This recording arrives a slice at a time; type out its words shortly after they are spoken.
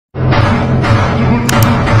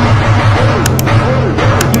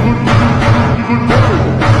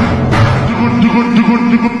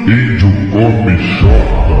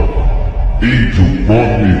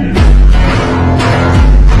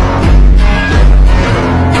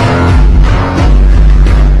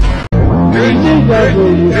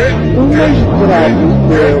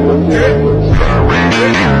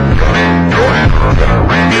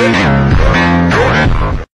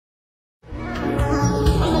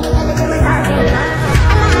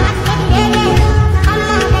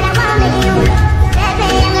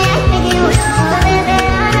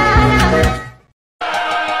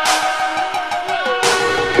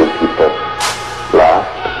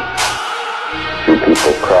Few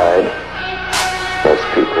people cried. Most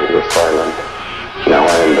people were silent. Now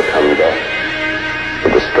I am become death, the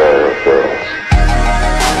destroyer of worlds.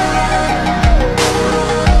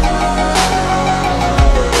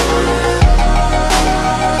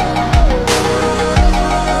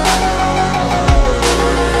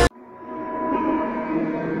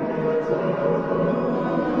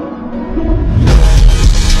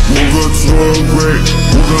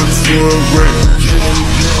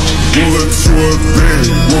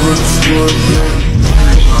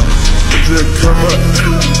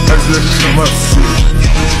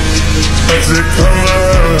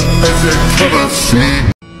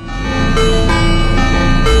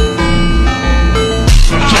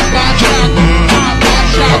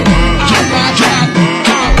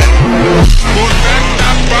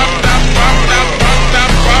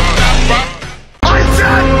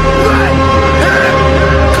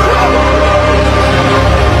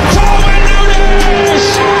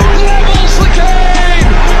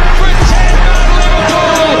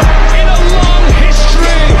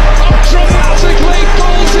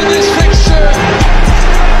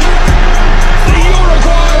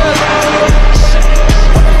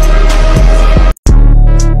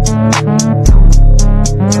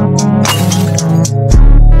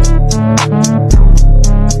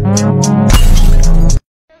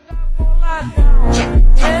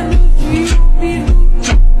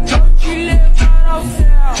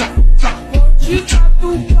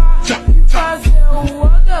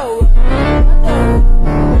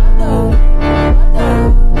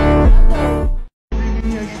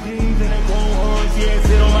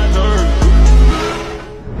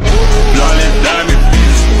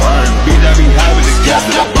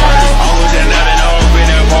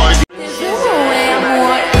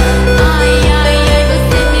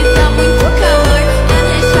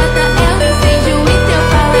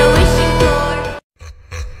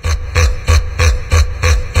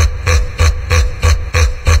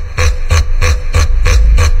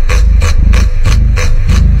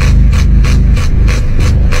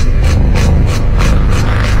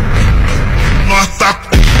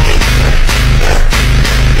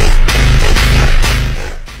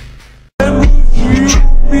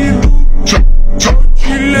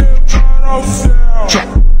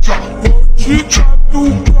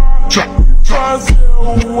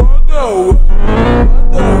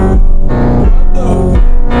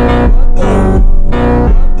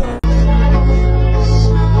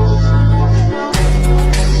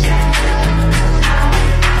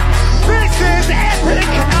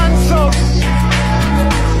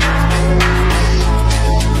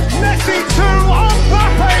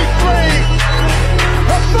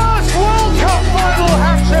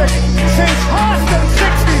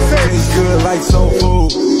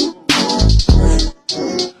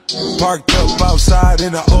 Parked up outside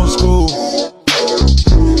in the old school.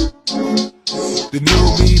 The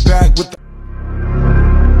new me back with the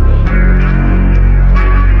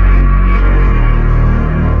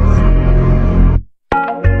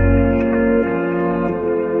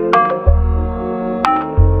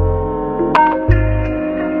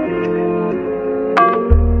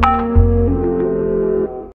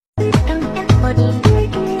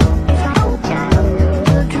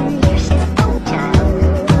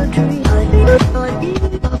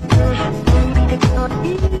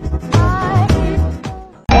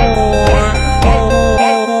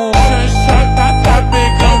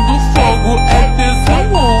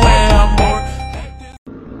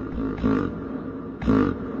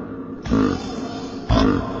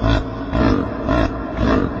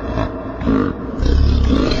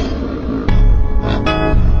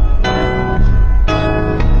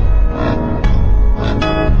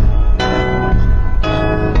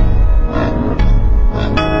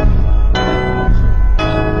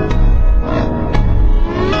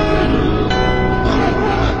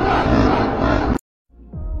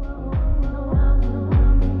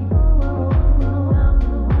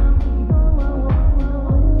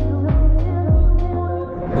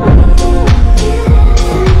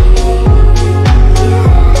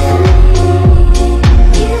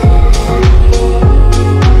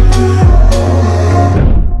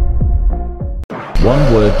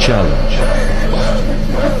One-word challenge.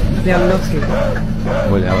 They are lucky.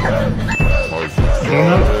 Well,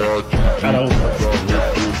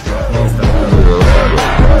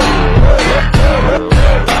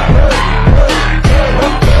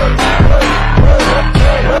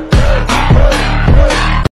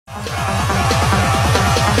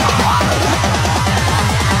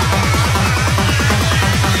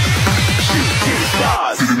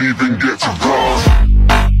 Didn't even get to cross.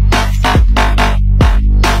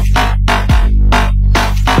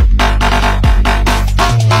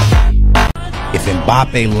 If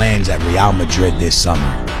Mbappe lands at Real Madrid this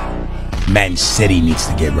summer, Man City needs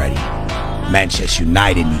to get ready. Manchester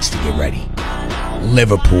United needs to get ready.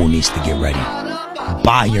 Liverpool needs to get ready.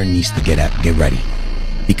 Bayern needs to get ready.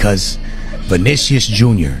 Because Vinicius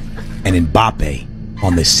Jr. and Mbappe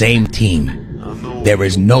on the same team, there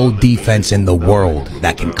is no defense in the world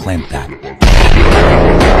that can clamp that.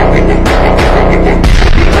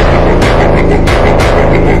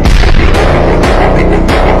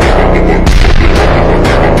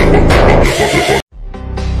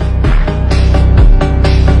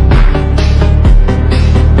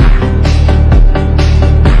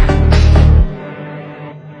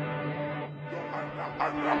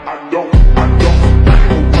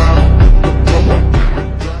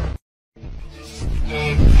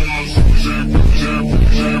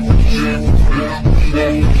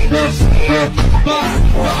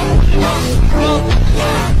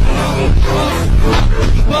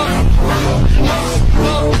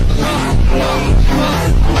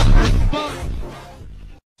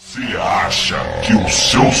 Você acha que o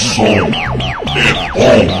seu som é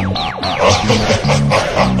bom?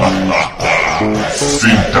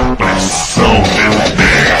 Sinta a pressão.